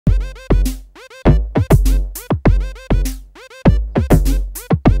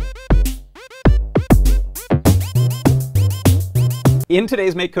In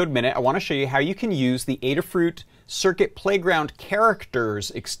today's MakeCode Minute, I want to show you how you can use the Adafruit Circuit Playground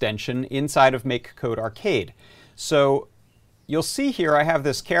Characters extension inside of MakeCode Arcade. So you'll see here I have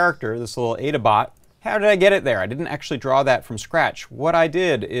this character, this little Adabot. How did I get it there? I didn't actually draw that from scratch. What I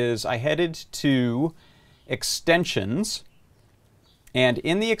did is I headed to Extensions, and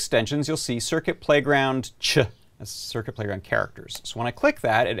in the extensions you'll see Circuit Playground that's Circuit Playground Characters. So when I click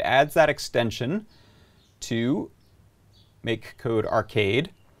that, it adds that extension to MakeCode Arcade.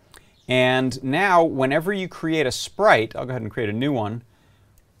 And now whenever you create a sprite, I'll go ahead and create a new one.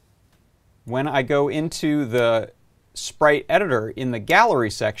 When I go into the Sprite Editor in the Gallery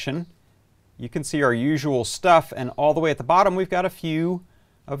section, you can see our usual stuff, and all the way at the bottom we've got a few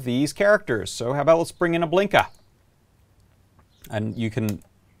of these characters. So how about let's bring in a Blinka. And you can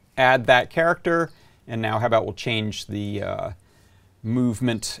add that character, and now how about we'll change the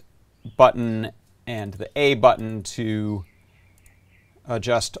movement button and the A button to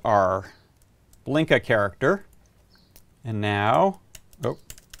adjust our Blinka character. And now, oh,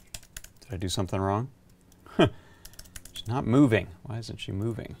 did I do something wrong? She's not moving. Why isn't she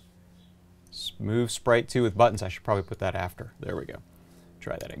moving? Move Sprite 2 with buttons. I should probably put that after. There we go.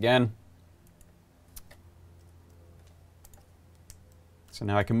 Try that again. So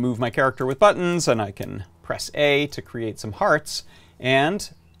now I can move my character with buttons, and I can press A to create some hearts. And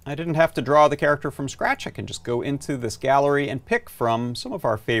I didn't have to draw the character from scratch. I can just go into this gallery and pick from some of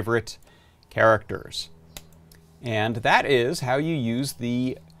our favorite characters. And that is how you use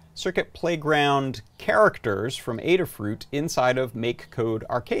the Circuit Playground Characters from Adafruit inside of MakeCode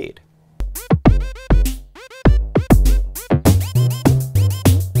Arcade.